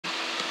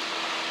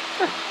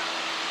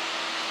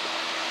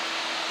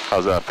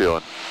How's that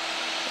feeling?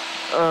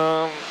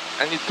 I'm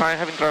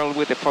having trouble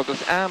with the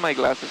focus and my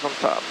glasses on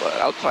top, but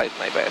I'll try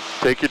my best.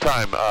 Take your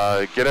time.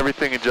 Get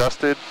everything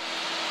adjusted.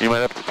 You might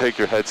have to take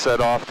your headset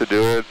off to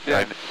do it.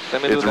 Yeah,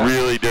 it's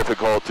really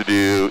difficult to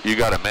do. You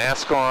got a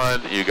mask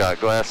on, you got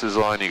glasses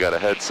on, you got a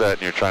headset,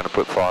 and you're trying to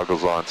put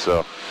goggles on.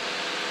 So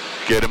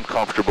get them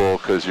comfortable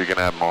because you're going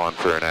to have them on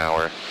for an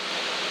hour.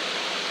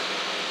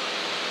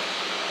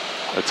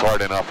 It's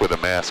hard enough with a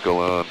mask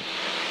alone.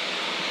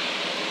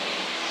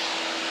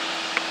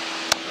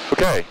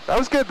 Okay, that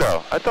was good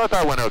though. I thought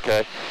that went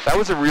okay. That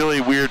was a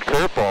really weird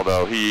curveball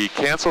though. He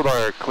canceled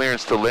our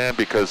clearance to land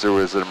because there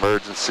was an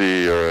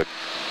emergency, or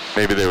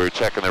maybe they were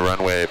checking the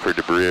runway for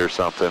debris or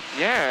something.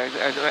 Yeah,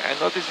 I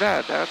noticed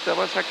that. That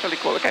was actually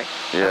cool. Okay,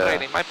 yeah. I'm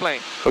ready. My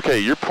plane. Okay,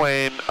 your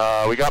plane.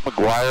 We got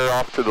McGuire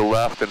off to the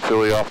left and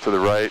Philly off to the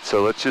right,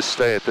 so let's just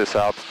stay at this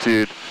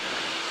altitude.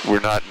 We're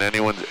not in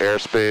anyone's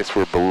airspace.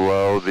 We're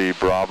below the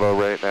Bravo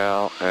right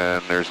now,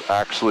 and there's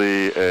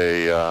actually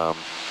a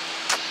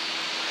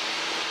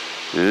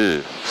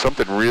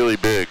something really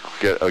big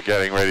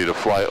getting ready to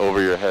fly over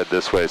your head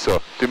this way.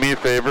 So do me a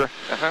favor,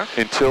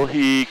 until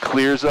he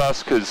clears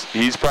us, because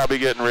he's probably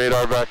getting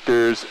radar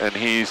vectors and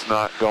he's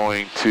not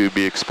going to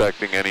be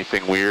expecting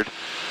anything weird.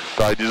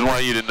 But I just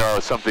want you to know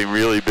something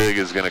really big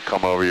is going to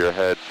come over your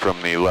head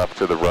from the left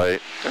to the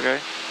right. Okay.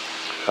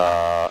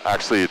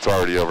 Actually, it's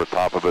already over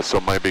top of us, so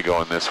it might be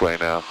going this way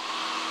now.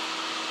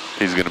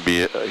 He's going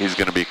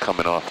to be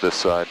coming off this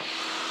side.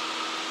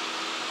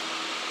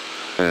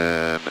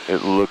 And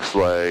it looks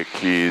like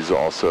he's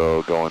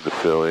also going to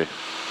Philly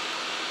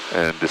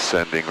and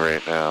descending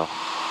right now.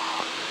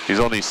 He's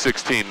only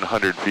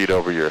 1,600 feet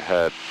over your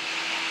head.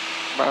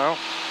 Wow.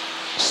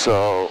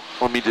 So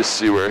let me just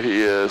see where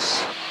he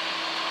is.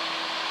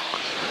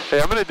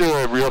 Hey, I'm going to do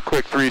a real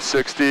quick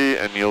 360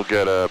 and you'll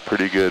get a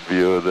pretty good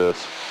view of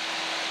this.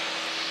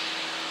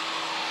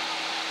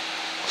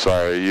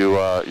 Sorry,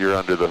 you're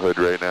under the hood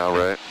right now,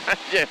 right?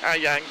 Yeah, I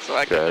am. So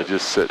okay,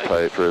 just sit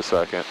tight for a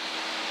second.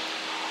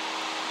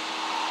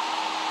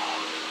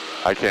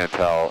 I can't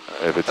tell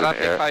if it's an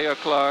air. 5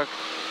 o'clock,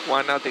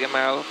 1 nautical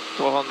mile,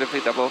 200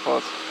 feet above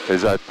us.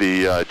 Is that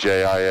the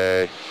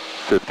JIA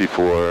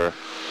 54?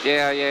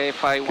 JIA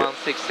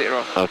 5160.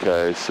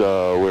 Okay,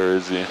 so where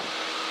is he?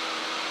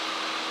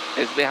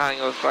 It's behind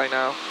us right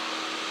now.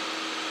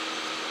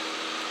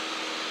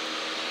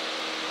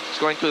 It's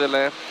going to the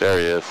left. There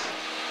he is.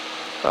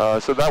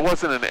 So that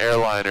wasn't an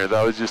airliner,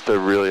 that was just a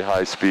really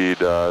high-speed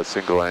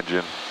single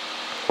engine,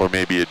 or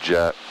maybe a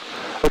jet.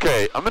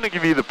 Okay, I'm going to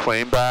give you the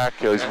plane back.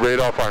 He's right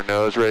off our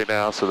nose right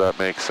now, so that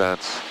makes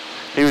sense.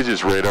 He was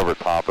just right over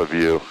top of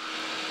you.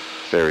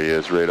 There he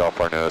is, right off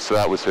our nose. So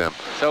that was him.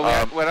 So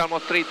we're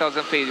almost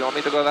 3,000 feet. You want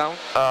me to go down?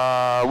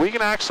 We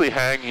can actually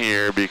hang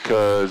here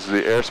because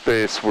the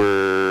airspace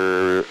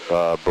we're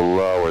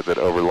below, or that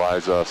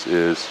overlies us,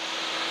 is,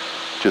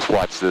 just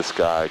watch this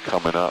guy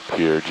coming up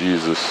here.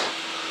 Jesus.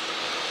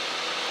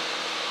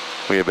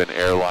 We have an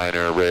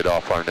airliner right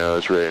off our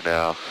nose right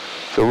now.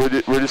 So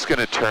we're just going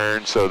to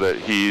turn so that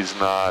he's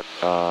not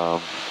a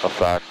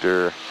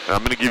factor. And I'm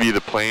going to give you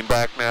the plane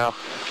back now.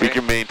 Okay. We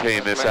can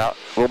maintain this out.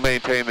 We'll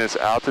maintain this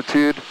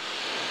altitude.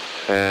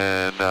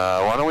 And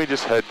why don't we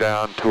just head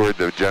down toward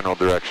the general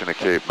direction of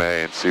Cape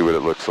May and see what it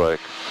looks like.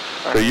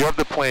 So you have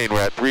the plane.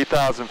 We're at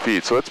 3,000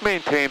 feet. So let's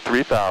maintain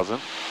 3,000.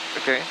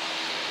 Okay.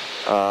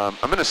 I'm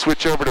going to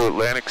switch over to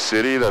Atlantic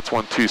City. That's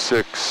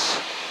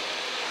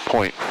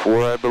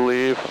 126.4, I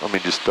believe. Let me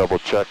just double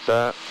check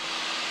that.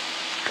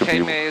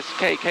 Cape May is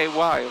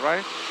KKY,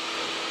 right?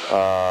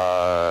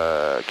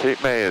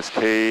 Cape May is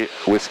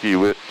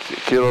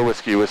Kilo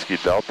Whiskey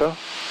Delta.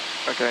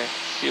 Okay,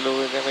 Kilo,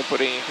 let me put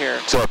it in here.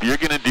 So if you're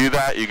going to do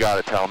that, you got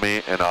to tell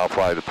me, and I'll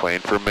fly the plane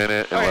for a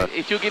minute. All right,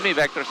 if you give me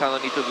vectors, I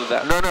don't need to do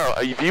that. No,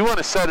 if you want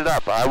to set it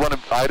up, I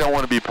don't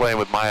want to be playing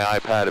with my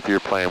iPad if you're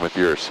playing with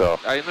yours. So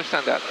I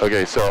understand that.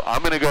 Okay, so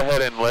I'm going to go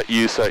ahead and let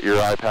you set your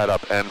iPad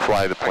up and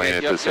fly the plane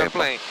at the same time.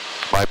 Plane.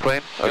 My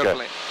plane? Okay, your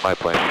plane. My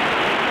plane.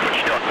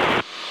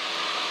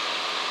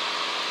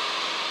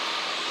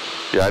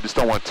 Yeah, I just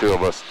don't want two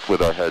of us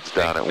with our heads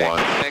down at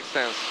once. Makes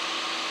sense.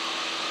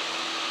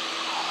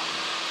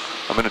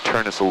 I'm going to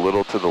turn this a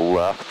little to the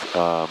left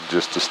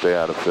just to stay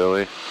out of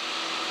Philly,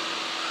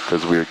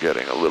 because we're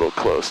getting a little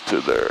close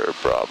to their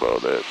Bravo.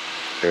 That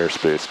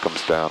airspace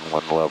comes down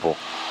one level.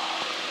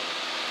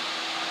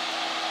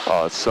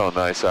 Oh, it's so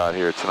nice out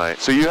here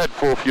tonight. So you had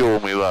full fuel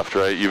when we left,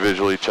 right? You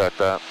visually checked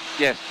that?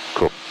 Yes.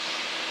 Cool.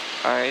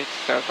 I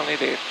certainly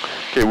did.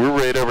 Okay, we're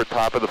right over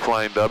top of the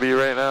Flying W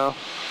right now,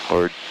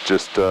 or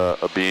just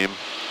a beam.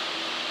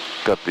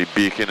 Got the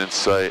beacon in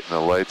sight and the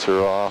lights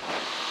are off.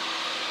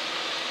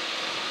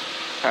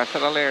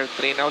 Hazard alert,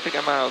 3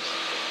 nautical miles.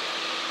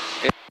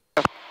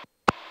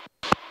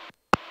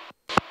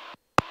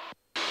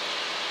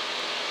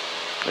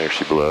 There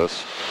she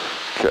blows.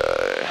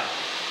 Okay.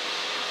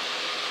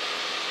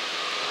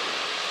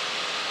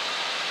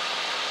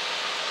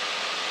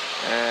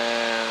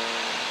 And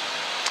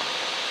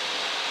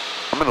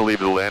I'm going to leave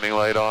the landing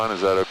light on.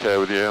 Is that okay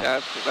with you? Yeah,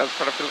 that's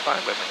perfectly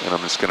fine with me. And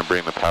I'm just going to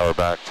bring the power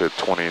back to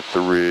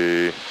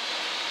 23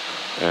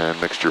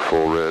 and mixture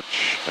full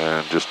rich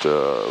and just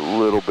a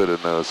little bit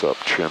of nose up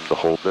trim to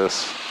hold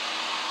this.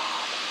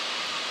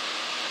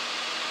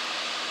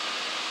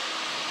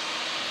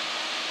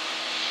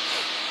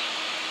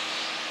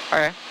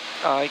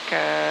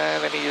 Okay,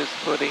 let me just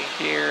put in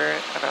here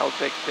and I'll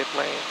take the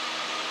plane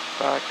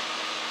back.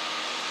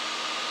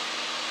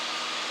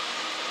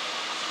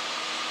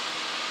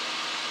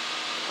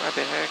 What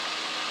the heck?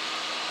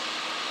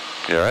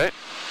 You alright?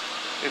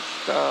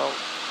 It's,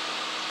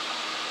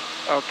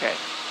 okay.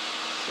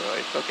 So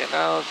it's okay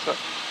now, so,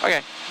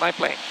 okay, my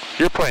plane.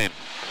 Your plane.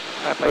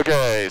 My plane.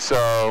 Okay,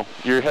 so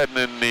you're heading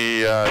in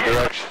the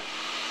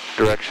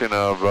direction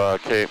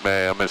of Cape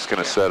May. I'm just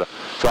going to set up.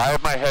 So I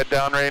have my head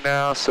down right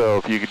now, so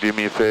if you could do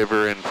me a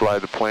favor and fly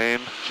the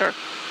plane. Sure.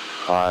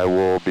 I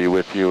will be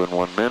with you in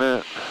 1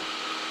 minute.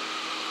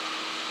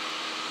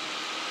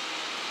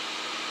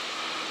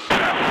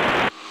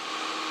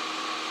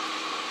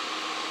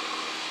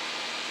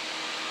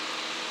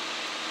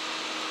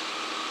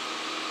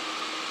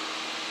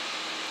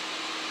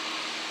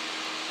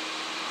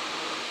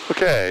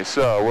 Okay,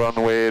 so we're on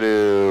the way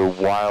to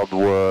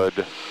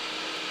Wildwood,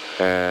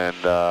 and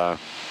yeah,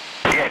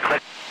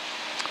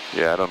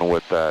 I don't know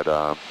what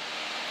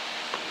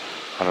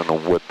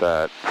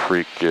that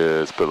freak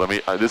is, but let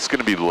me. This is going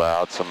to be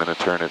loud, so I'm going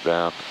to turn it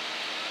down.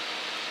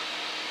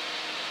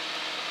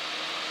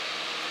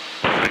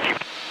 I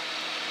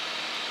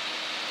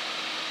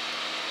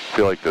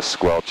feel like the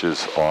squelch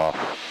is off.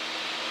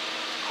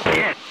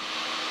 Yeah.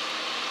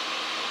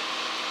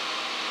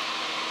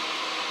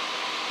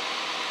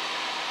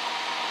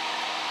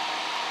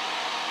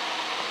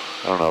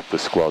 I don't know if the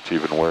squelch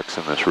even works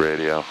in this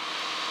radio.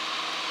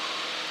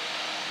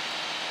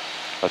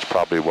 That's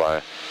probably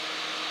why.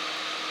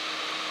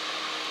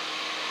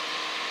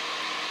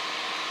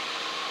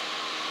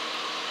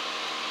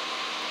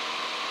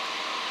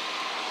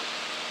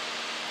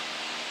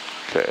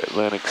 Okay,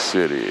 Atlantic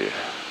City.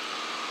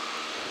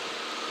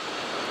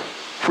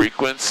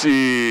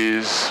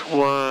 Frequencies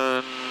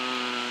 1,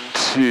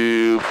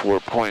 2,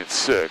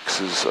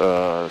 4.6 is,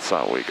 that's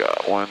not what we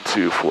got. 1,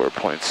 2,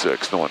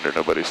 4.6. No wonder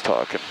nobody's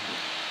talking.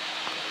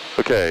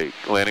 Okay,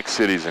 Atlantic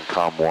City's in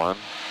COM 1.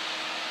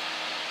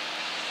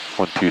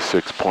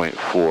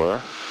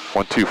 126.4.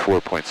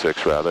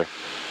 124.6 rather.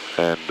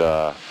 And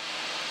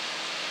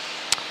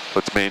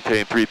let's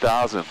maintain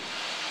 3,000.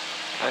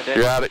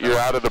 You're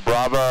out of the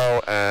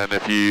Bravo, and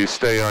if you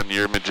stay on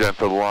your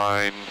magenta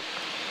line,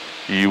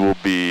 you will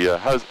be,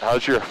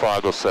 how's your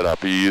foggle set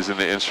up? Are you using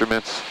the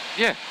instruments?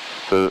 Yeah.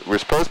 So we're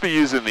supposed to be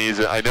using these.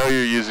 I know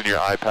you're using your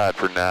iPad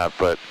for nav,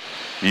 but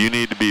you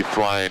need to be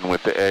flying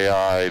with the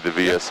AI, the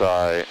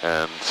VSI,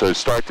 and so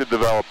start to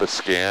develop a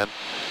scan,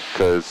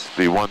 because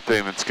the one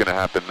thing that's going to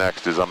happen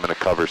next is I'm going to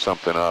cover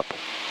something up.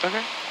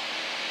 Okay.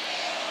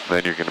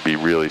 Then you're going to be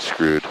really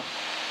screwed.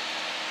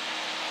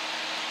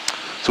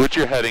 So what's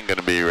your heading going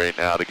to be right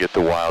now to get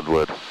to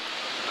Wildwood?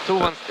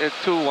 2-1.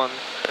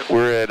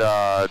 We're at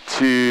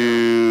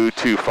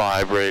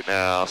 225 right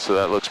now, so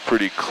that looks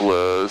pretty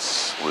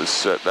close. Let's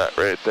set that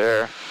right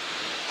there.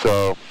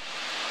 So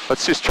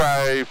let's just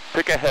try,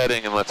 pick a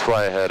heading and let's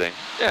fly a heading.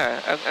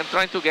 Yeah, I'm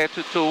trying to get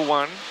to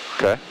 2-1.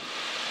 Okay.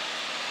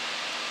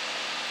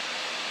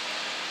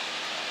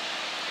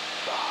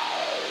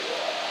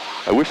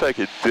 I wish I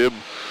could dim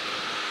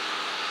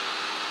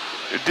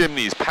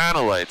these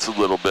panel lights a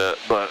little bit,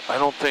 but I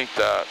don't think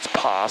that's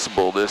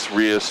possible. This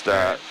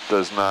rheostat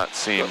does not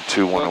seem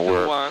to want to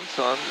work. 1,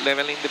 so I'm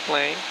leveling the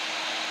plane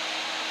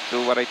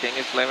to what I think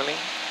is leveling.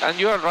 And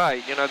you are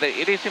right, you know,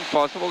 it is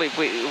impossible if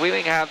we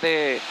didn't have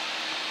the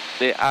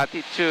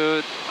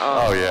attitude.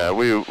 Oh yeah,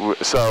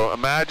 so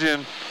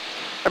imagine,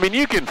 I mean,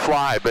 you can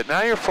fly, but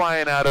now you're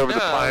flying out over the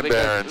Pine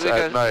Barrens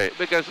at night.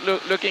 Because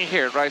looking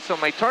here, right, so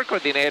my torque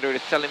coordinator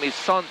is telling me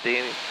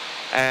something,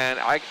 and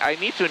I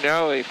need to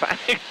know if I...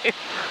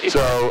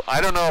 So,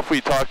 I don't know if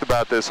we talked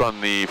about this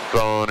on the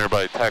phone or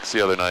by text the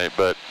other night,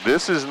 but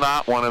this is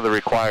not one of the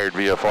required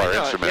VFR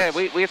instruments.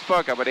 Yeah, we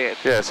spoke about it.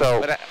 Yeah,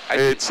 so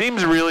it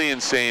seems really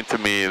insane to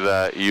me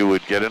that you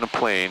would get in a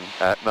plane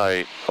at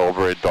night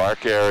over a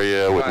dark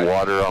area with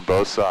water on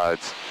both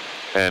sides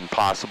and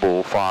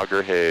possible fog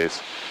or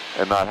haze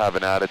and not have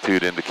an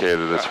attitude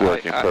indicator that's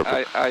working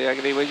perfectly. I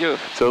agree with you.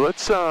 So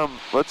let's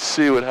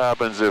see what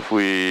happens if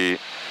we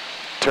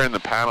turn the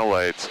panel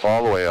lights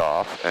all the way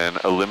off and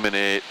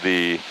eliminate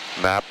the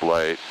map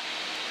light.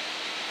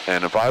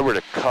 And if I were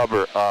to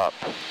cover up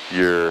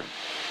your,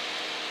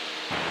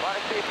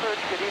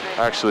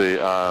 actually,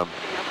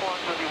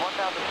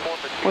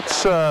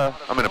 let's, I'm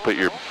going to put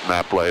your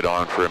map light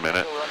on for a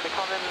minute.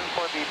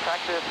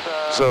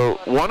 So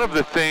one of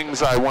the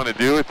things I want to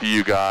do with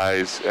you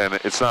guys, and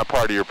it's not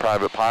part of your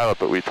private pilot,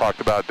 but we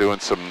talked about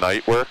doing some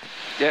night work.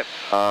 Yep.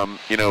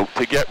 You know,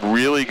 to get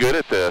really good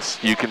at this,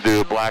 you can do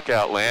a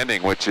blackout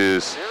landing, which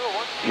is,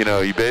 you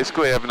know, you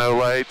basically have no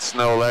lights,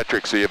 no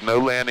electric, so you have no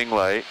landing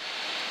light,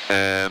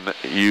 and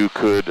you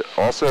could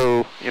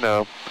also, you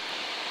know,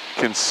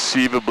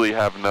 conceivably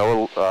have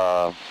no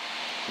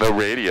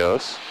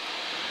radios,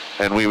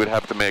 and we would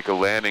have to make a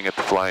landing at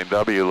the Flying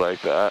W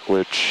like that,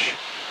 which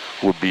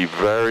would be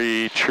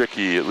very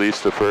tricky, at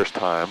least the first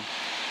time.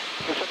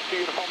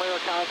 Uniform air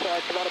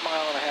contact, about 1.5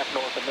 miles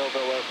north of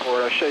Millville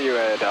Airport. I'll show you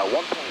at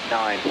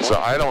 1.9. So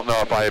I don't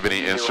know if I have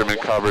any instrument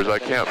covers. I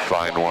can't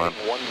find one.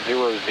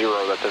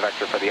 100, that's a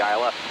vector for the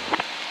ILS.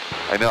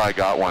 I know I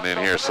got one in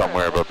here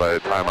somewhere, but by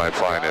the time I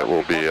find it,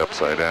 we'll be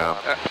upside down.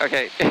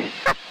 Okay.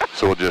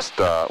 So we'll just,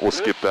 we'll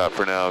skip that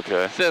for now,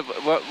 okay? So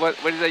what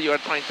is it you are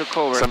trying to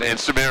cover? Some then?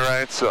 instrument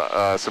rights,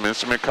 some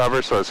instrument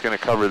cover, so I was going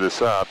to cover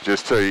this up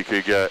just so you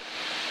could get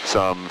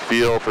some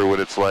feel for what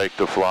it's like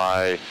to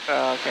fly.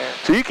 Okay.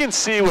 So you can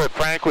see what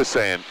Frank was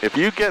saying. If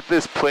you get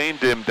this plane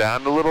dimmed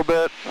down a little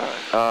bit,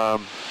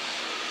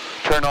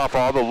 turn off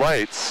all the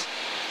lights,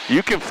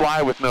 you can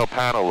fly with no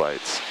panel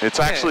lights. It's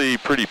actually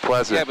pretty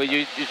pleasant. Yeah, but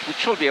you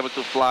should be able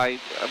to fly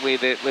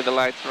with the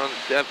lights from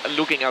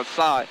looking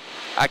outside.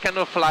 I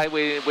cannot fly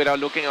without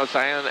looking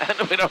outside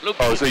and without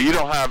looking. Oh, so you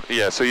don't have,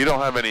 so you don't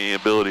have any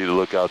ability to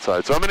look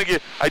outside. So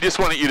I just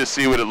wanted you to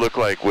see what it looked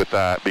like with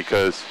that,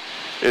 because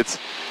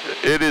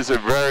it is a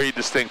very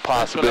distinct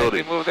possibility.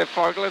 Should I remove the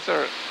fog glass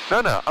or?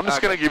 No, I'm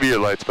just going to give you your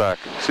lights back.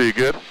 So you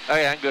good? Oh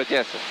yeah, I'm good,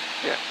 yes sir.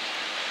 Yeah.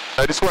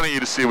 I just wanted you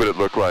to see what it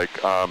looked like.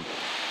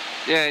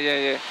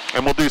 Yeah.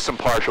 And we'll do some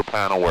partial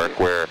panel work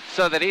where...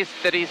 So there is,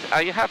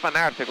 I have an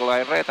article,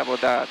 I read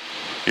about that.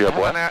 You have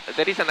what?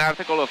 There is an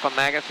article of a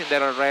magazine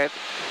that I read.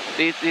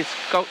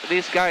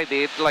 This guy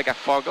did like a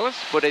fog glass,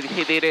 but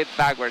he did it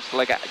backwards.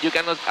 Like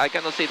I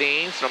cannot see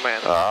the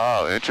instrument.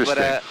 Oh, interesting.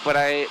 But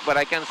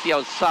I can see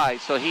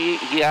outside. So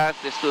he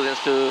asked the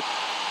students to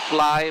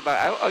fly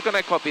by. I'm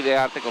gonna copy the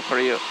article for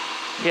you.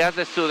 He asked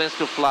the students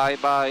to fly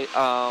by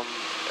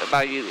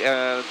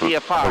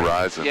TFR.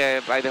 Horizon.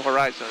 Yeah, by the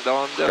horizon.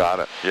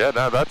 Got it. Yeah,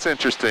 no, that's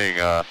interesting.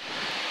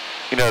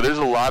 You know, there's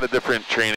a lot of different training